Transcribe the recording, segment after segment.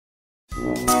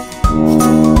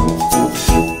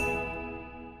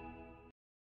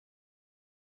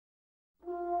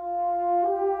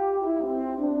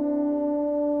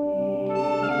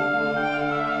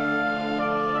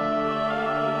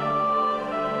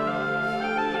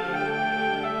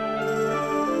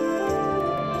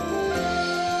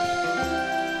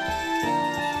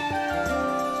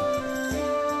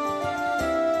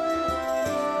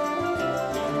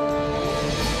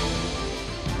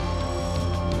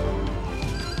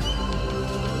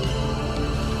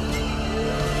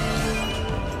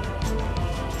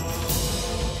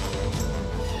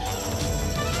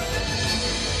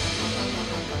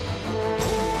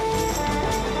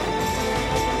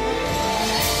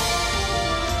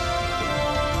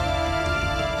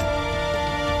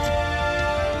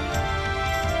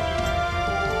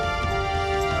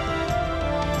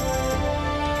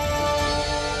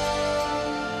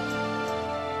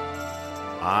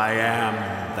I am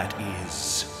that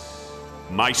is.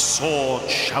 My sword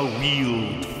shall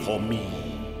wield for me.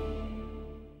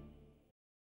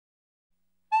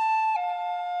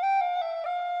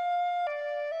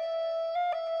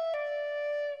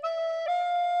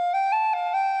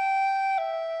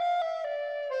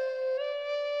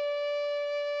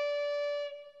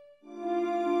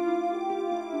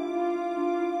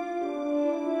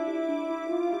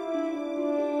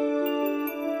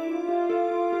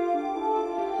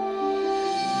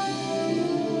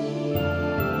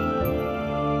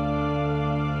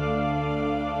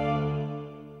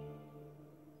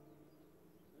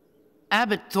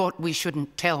 Abbott thought we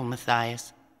shouldn't tell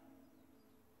Matthias.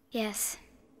 Yes,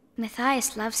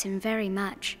 Matthias loves him very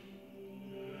much.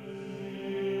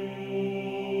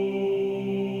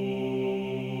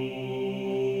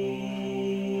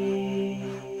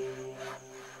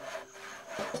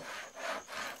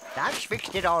 That's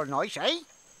fixed it all nice, eh?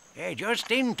 Yeah, just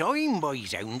in time, by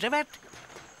sounds of it.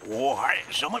 Oh,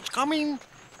 someone's coming.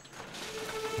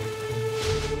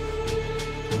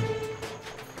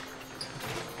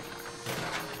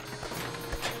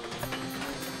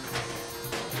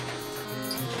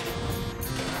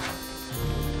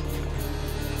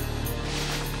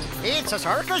 It's a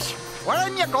circus. Where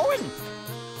am you going?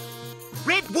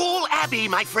 Redwall Abbey,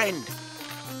 my friend.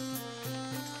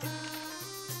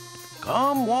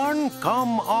 Come one,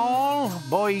 come all,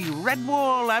 by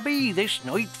Redwall Abbey this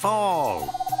nightfall.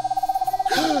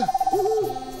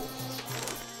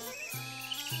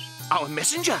 Our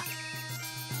messenger.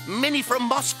 Many from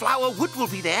Mossflower Wood will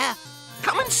be there.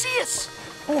 Come and see us.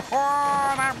 Oh,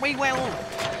 that we will.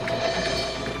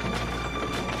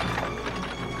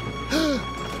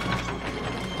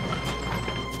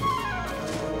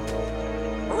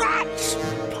 Rats!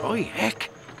 By heck,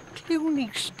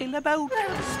 Cluny's still about.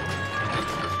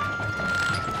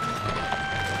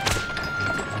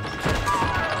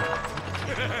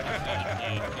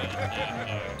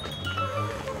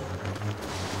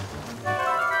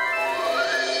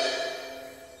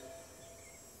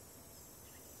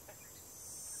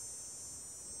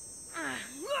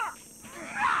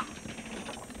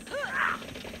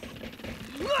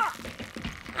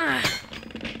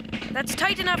 That's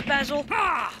tight enough, Basil.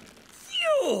 Ah!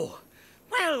 Phew!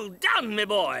 Well done, me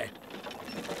boy.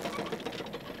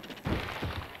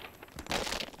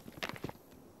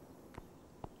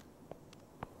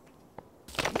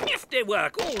 Nifty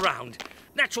work all round.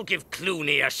 That shall give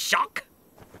Cluny a shock.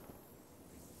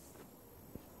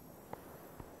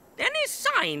 Any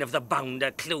sign of the bounder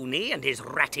Cluny and his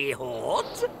ratty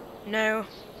hordes? No.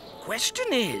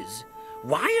 Question is,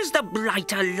 why is the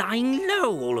blighter lying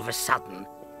low all of a sudden?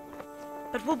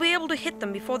 But we'll be able to hit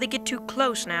them before they get too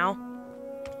close now.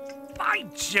 By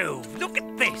Jove, look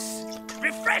at this!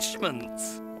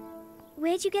 Refreshments!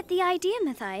 Where'd you get the idea,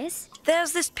 Matthias?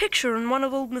 There's this picture in one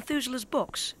of old Methuselah's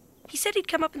books. He said he'd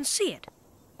come up and see it.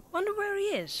 Wonder where he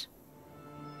is.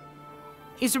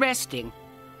 He's resting.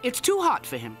 It's too hot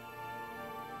for him.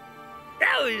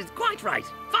 Oh, he's quite right.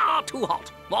 Far too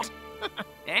hot. What?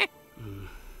 Eh?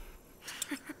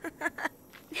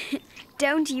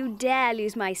 Don't you dare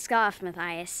lose my scarf,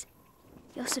 Matthias.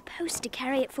 You're supposed to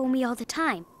carry it for me all the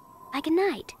time, like a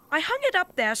knight. I hung it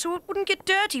up there so it wouldn't get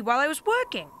dirty while I was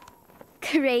working.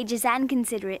 Courageous and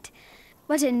considerate.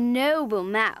 What a noble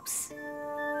mouse.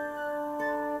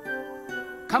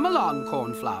 Come along,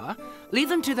 Cornflower. Leave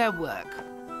them to their work.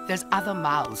 There's other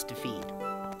mouths to feed.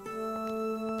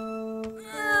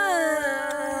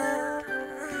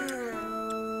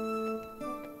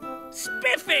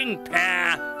 Spiffing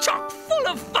pair, chock full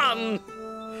of fun.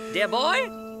 Dear boy?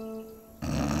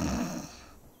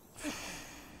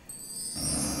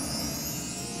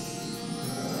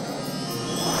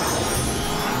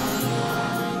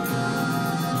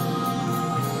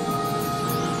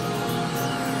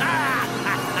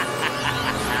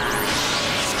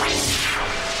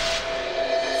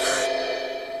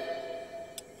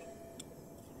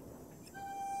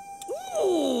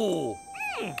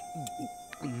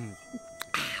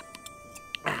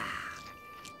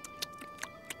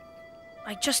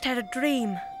 I just had a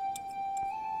dream.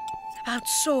 About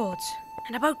swords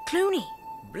and about Cluny.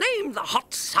 Blame the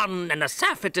hot sun and a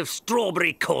surfeit of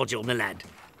strawberry cordial, my lad.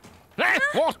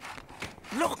 What?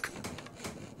 Look!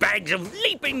 Bags of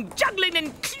leaping, juggling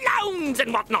and clowns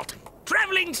and whatnot.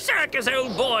 Travelling circus,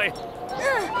 old boy.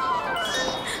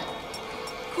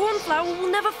 Cornflower will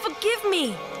never forgive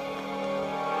me.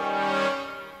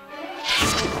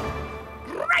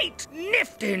 Great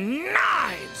nifty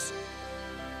knives!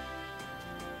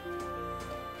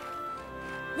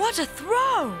 What a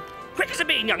throw! Quick as a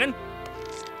bean, young'un.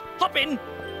 Hop in.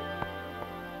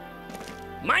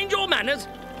 Mind your manners.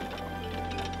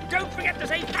 Don't forget to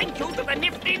say thank you to the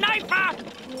nifty knifer.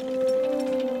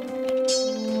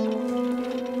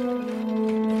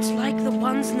 It's like the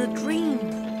ones in the dream.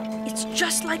 It's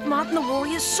just like Martin the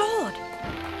Warrior's sword.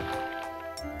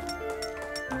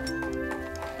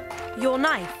 Your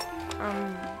knife.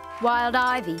 Wild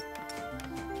Ivy.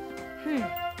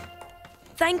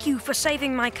 Thank you for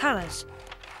saving my colours.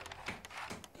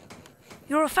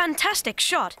 You're a fantastic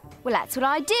shot. Well, that's what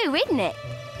I do, isn't it?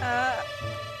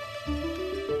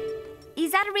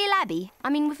 Is that a real Abbey? I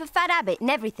mean, with a fat abbot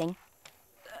and everything.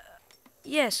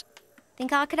 Yes.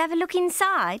 Think I could have a look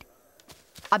inside?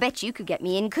 I bet you could get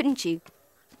me in, couldn't you?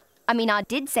 I mean, I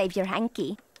did save your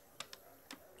hanky.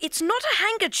 It's not a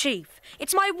handkerchief.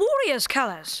 It's my warrior's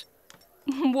colours.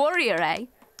 Warrior, eh?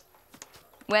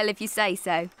 Well, if you say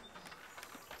so.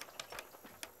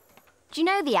 Do you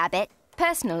know the abbot?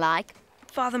 Personal-like.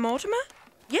 Father Mortimer?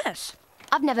 Yes.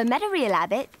 I've never met a real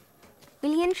abbot.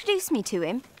 Will you introduce me to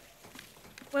him?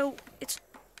 Well, it's...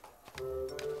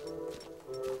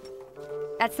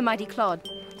 That's the mighty Claude.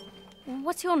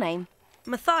 What's your name?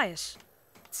 Matthias.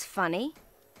 It's funny.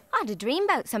 I had a dream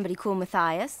about somebody called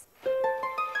Matthias.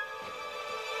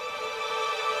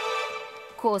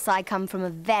 Of course, I come from a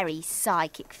very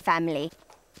psychic family.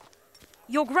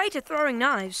 You're great at throwing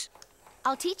knives.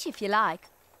 I'll teach you if you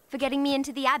like, for getting me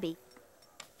into the Abbey.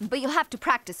 But you'll have to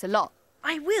practice a lot.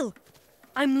 I will.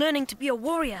 I'm learning to be a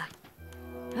warrior.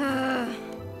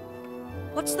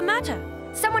 What's the matter?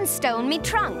 Someone stole me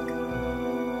trunk.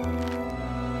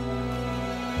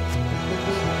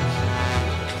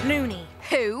 Cluny.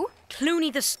 Who?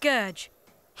 Cluny the Scourge.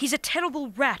 He's a terrible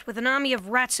rat with an army of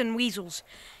rats and weasels.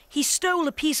 He stole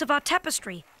a piece of our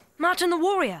tapestry. Martin the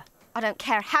Warrior. I don't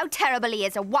care how terrible he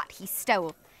is or what he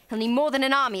stole. He'll need more than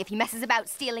an army if he messes about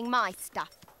stealing my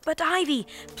stuff. But Ivy,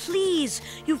 please,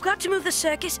 you've got to move the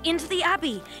circus into the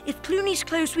Abbey. If Cluny's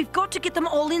closed, we've got to get them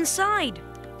all inside.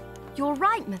 You're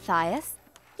right, Matthias.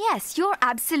 Yes, you're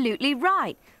absolutely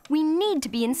right. We need to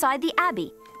be inside the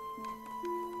Abbey.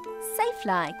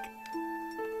 Safe-like.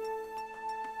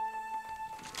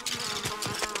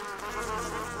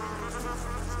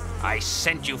 I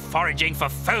sent you foraging for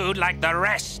food like the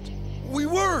rest. We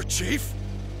were, Chief.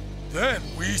 Then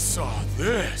we saw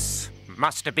this.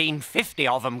 Must have been 50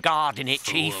 of them guarding it,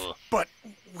 Chief. But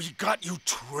we got you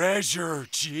treasure,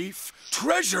 Chief.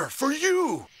 Treasure for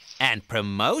you. And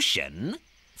promotion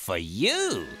for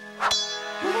you.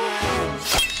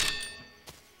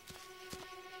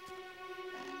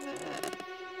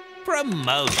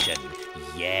 Promotion.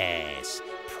 Yes,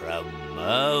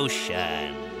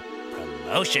 promotion.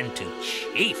 Promotion to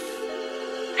Chief.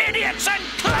 Idiots and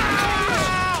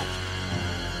clowns!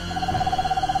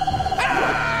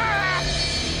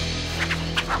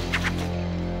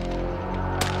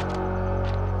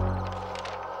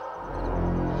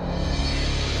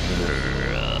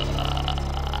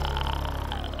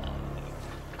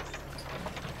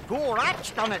 Go,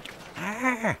 rats done it.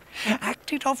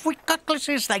 Acted off with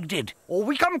cutlasses, they did. Oh,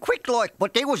 we come quick like,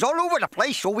 but they was all over the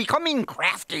place, so we come in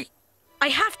crafty. I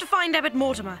have to find Abbot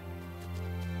Mortimer.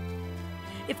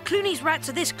 If Cluny's rats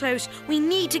are this close, we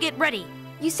need to get ready.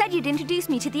 You said you'd introduce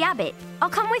me to the abbot. I'll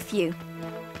come with you.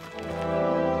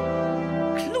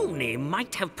 Cluny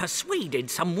might have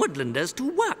persuaded some woodlanders to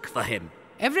work for him.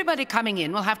 Everybody coming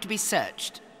in will have to be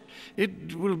searched.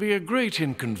 It will be a great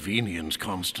inconvenience,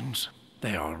 Constance.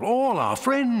 They are all our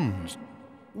friends.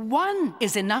 One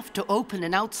is enough to open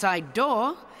an outside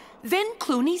door. Then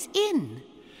Cluny's in.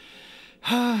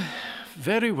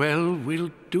 Very well, we'll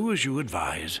do as you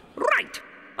advise. Right!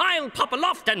 I'll pop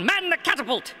aloft and man the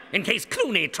catapult in case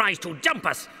Cluny tries to jump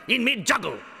us in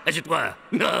mid-juggle, as it were.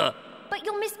 But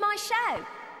you'll miss my show.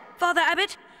 Father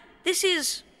Abbot, this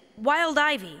is Wild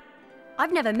Ivy.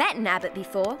 I've never met an abbot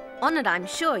before. Honoured, I'm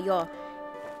sure, your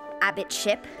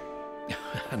abbotship.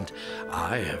 And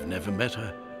I have never met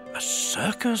a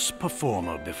circus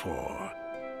performer before.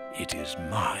 It is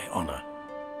my honor.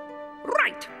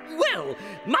 Right! Well,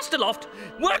 muster aloft,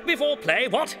 work before play,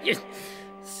 what?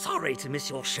 Sorry to miss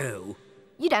your show.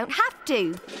 You don't have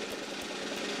to.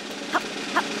 Hup,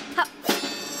 hup, hup.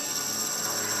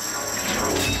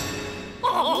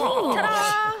 Oh,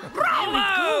 Ta-da!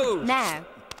 bravo! Now,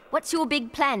 what's your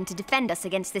big plan to defend us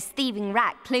against this thieving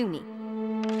rat, Cluny?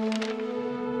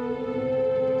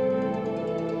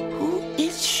 Who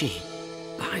is she?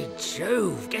 By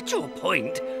Jove, get your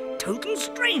point. Total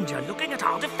stranger looking at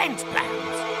our defense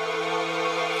plans.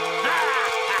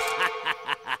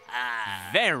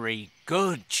 Very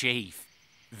good, Chief.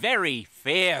 Very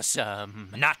fearsome.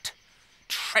 Not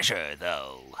treasure,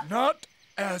 though. Not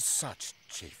as such,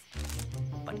 Chief.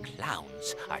 But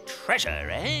clowns are treasure,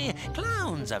 eh?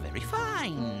 Clowns are very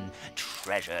fine.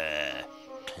 Treasure.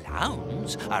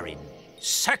 Clowns are in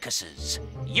circuses.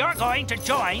 You're going to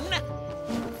join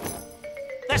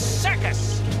the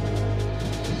circus.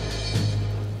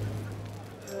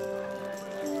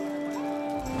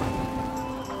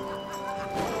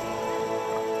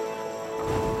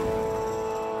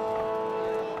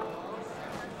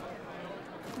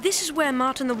 This is where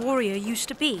Martin the Warrior used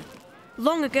to be.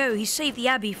 Long ago, he saved the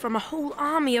Abbey from a whole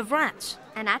army of rats.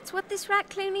 And that's what this rat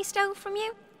Cluny stole from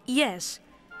you? Yes.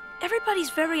 Everybody's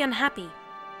very unhappy.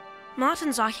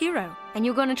 Martin's our hero. And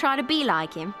you're going to try to be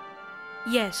like him?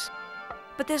 Yes.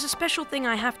 But there's a special thing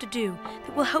I have to do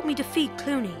that will help me defeat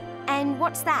Cluny. And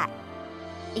what's that?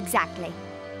 Exactly.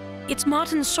 It's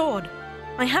Martin's sword.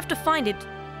 I have to find it.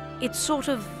 It's sort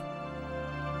of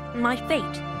my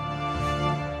fate.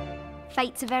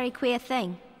 Fate's a very queer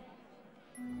thing.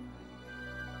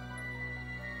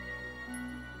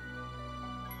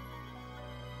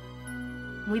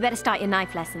 We better start your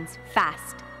knife lessons,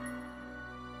 fast.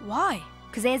 Why?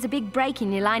 Because there's a big break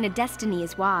in your line of destiny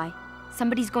is why.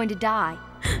 Somebody's going to die.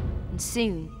 And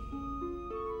soon.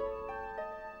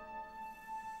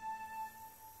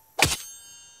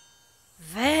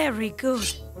 Very good.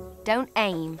 Don't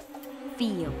aim.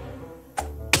 Feel.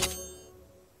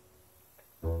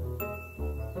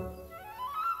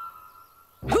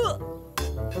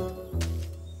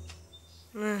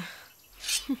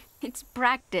 It's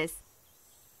practice.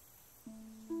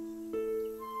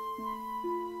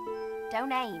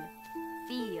 Don't aim.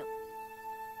 Feel.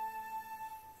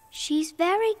 She's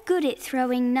very good at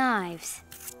throwing knives.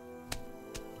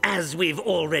 As we've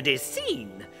already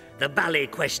seen, the ballet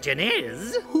question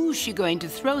is... Who's she going to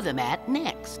throw them at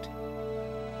next?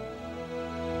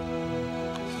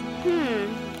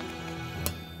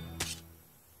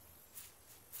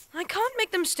 I can't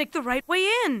make them stick the right way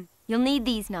in. You'll need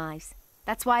these knives.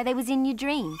 That's why they was in your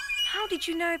dream. How did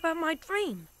you know about my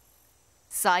dream?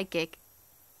 Psychic.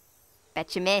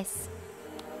 Bet you miss.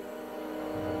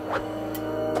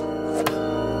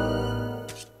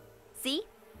 See?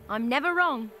 I'm never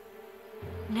wrong.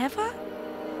 Never?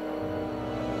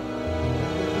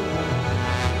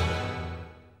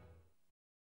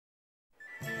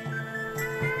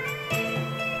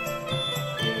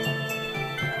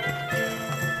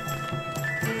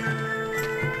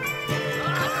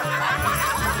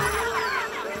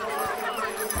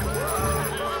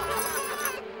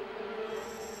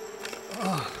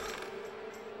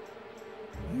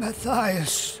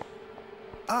 Matthias,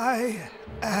 I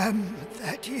am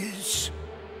that is.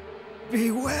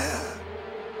 Beware.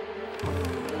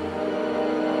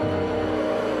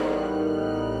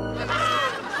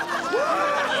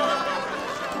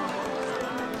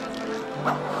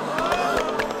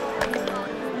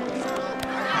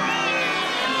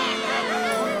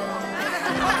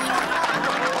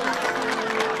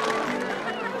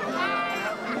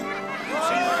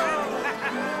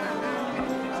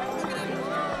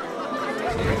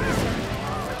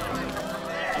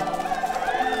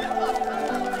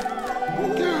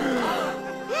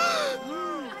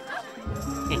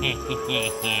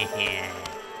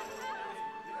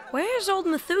 Where's old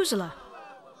Methuselah?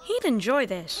 He'd enjoy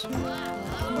this.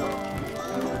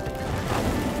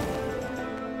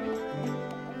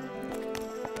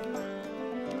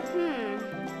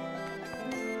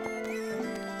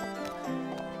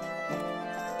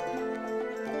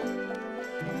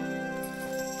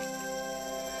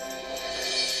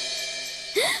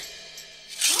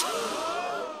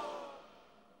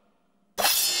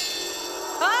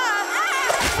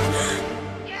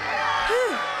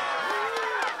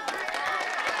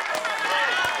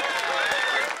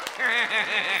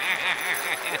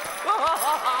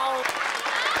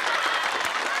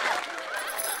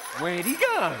 Where'd he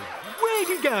go? Where'd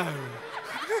he go?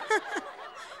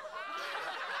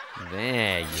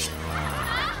 There you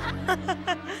are.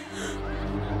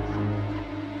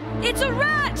 It's a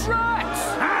rat!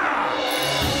 Rats!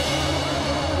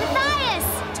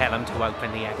 Matthias! Tell him to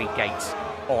open the Abbey gates,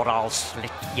 or I'll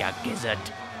slit your gizzard.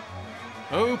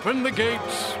 Open the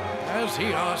gates, as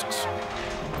he asks.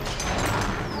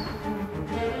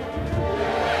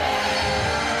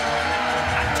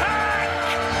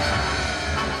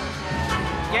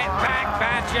 back,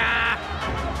 Badger!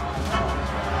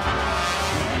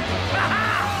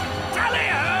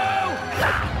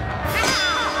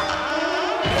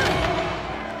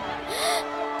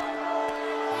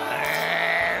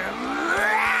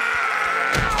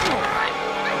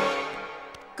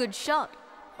 Good shot.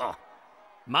 Oh.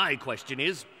 My question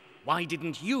is, why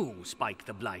didn't you spike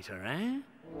the blighter, eh?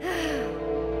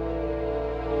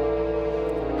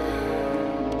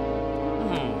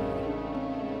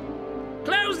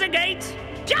 Close the gate!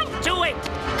 Jump to it!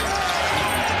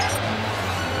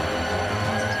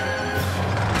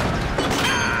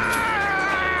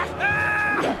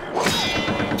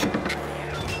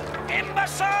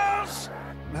 Imbeciles!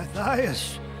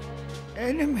 Matthias,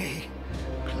 enemy,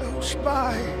 close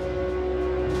by.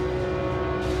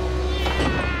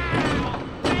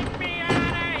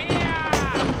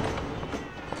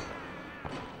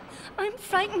 I'm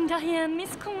frightened, I am,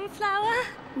 Miss Cornflower.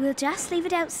 We'll just leave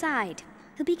it outside.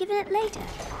 He'll be given it later.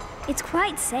 It's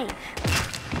quite safe.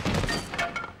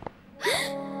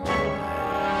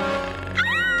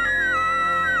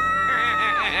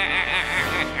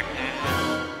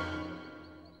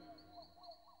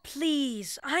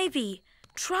 Please, Ivy,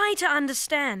 try to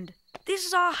understand. This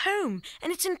is our home,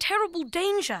 and it's in terrible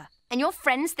danger. And your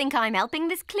friends think I'm helping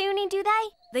this Cluny, do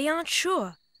they? They aren't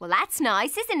sure. Well, that's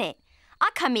nice, isn't it? I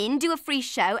come in, do a free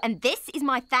show, and this is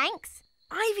my thanks?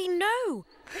 Ivy, no!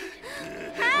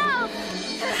 Help!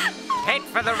 Head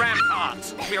for the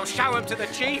ramparts. We'll show them to the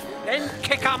chief, then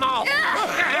kick them off.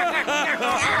 Matthias!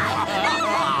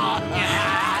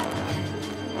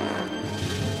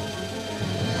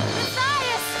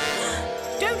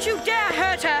 Don't you dare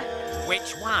hurt her!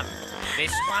 Which one?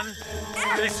 This one?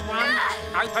 This one?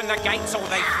 Open the gates or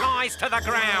they flies to the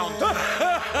ground. Run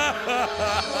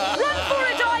for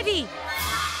it, Ivy!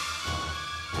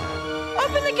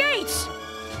 Open the gates!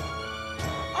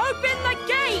 Open the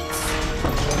gates!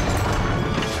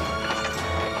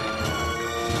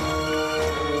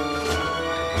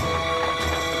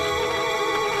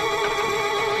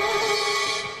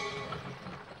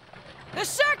 The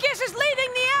circus is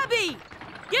leaving the Abbey!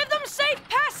 Give them safe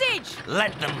passage!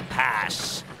 Let them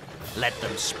pass. Let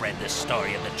them spread the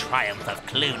story of the triumph of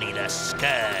Cluny the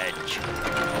Scourge.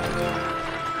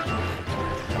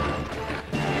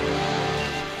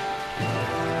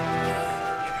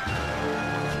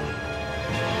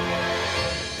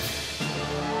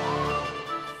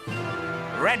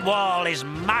 Redwall is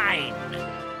mine.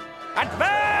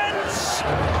 Advance!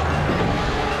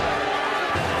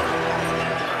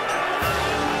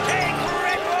 Take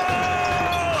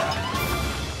Redwall!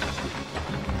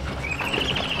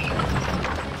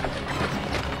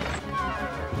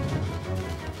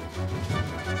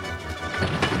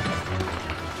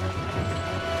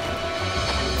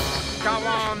 Go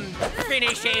on,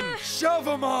 finish him. Shove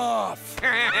him off!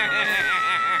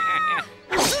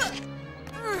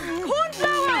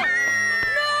 Cornflower!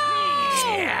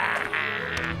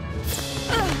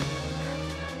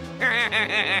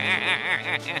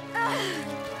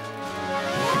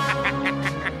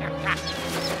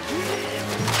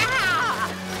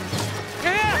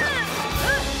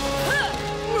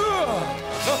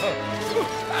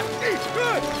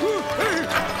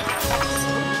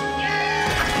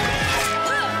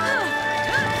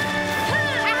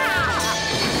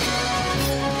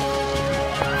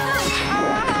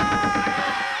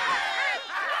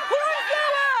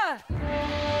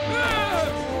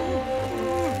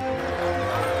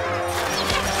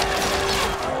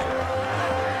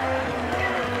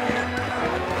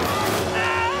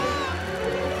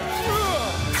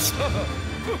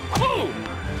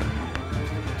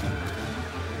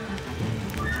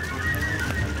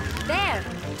 There,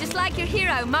 just like your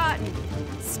hero, Martin.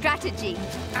 Strategy.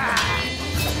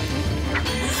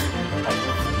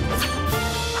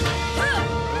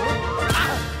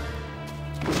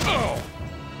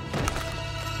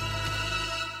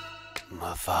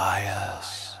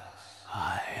 Matthias,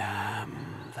 I am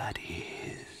that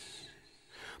is.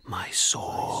 My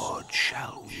sword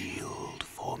shall wield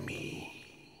for me.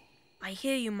 I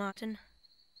hear you, Martin.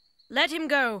 Let him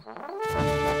go.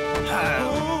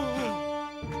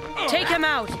 Take him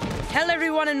out. Tell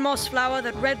everyone in Mossflower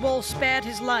that Redwall spared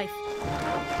his life.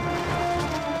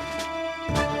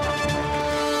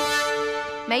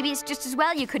 Maybe it's just as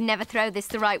well you could never throw this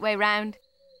the right way round.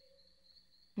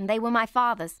 And they were my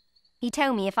father's. He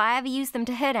told me if I ever use them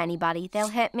to hurt anybody, they'll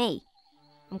hurt me.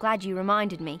 I'm glad you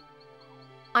reminded me.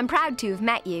 I'm proud to have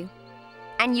met you.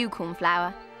 And you,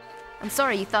 Cornflower. I'm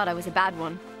sorry you thought I was a bad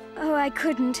one. Oh, I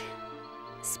couldn't.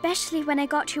 Especially when I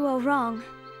got you all wrong.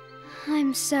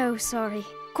 I'm so sorry.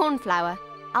 Cornflower,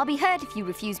 I'll be hurt if you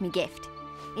refuse me gift.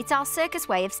 It's our circus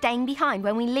way of staying behind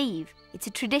when we leave. It's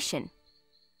a tradition.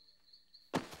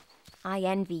 I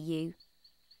envy you,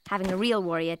 having a real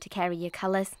warrior to carry your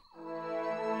colours.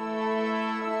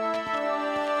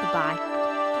 Goodbye.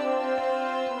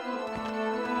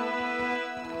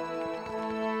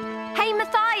 Hey,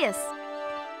 Matthias!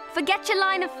 Forget your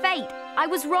line of fate. I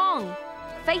was wrong.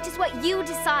 Fate is what you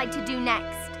decide to do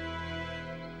next.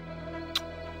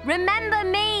 Remember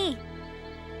me!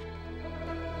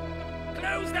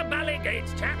 Close the bally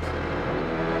gates, chaps.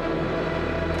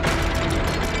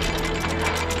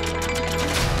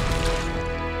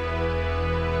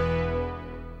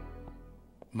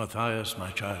 Matthias,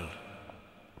 my child,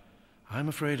 I'm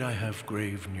afraid I have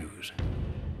grave news.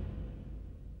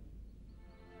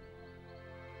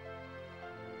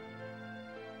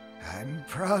 I'm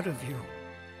proud of you.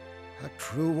 A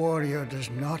true warrior does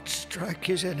not strike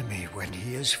his enemy when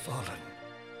he is fallen.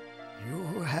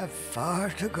 You have far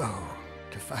to go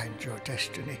to find your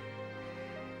destiny.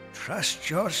 Trust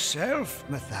yourself,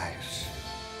 Matthias,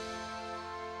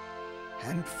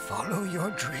 and follow your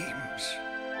dreams.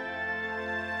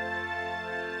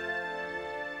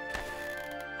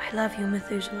 I love you,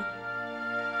 Methuselah.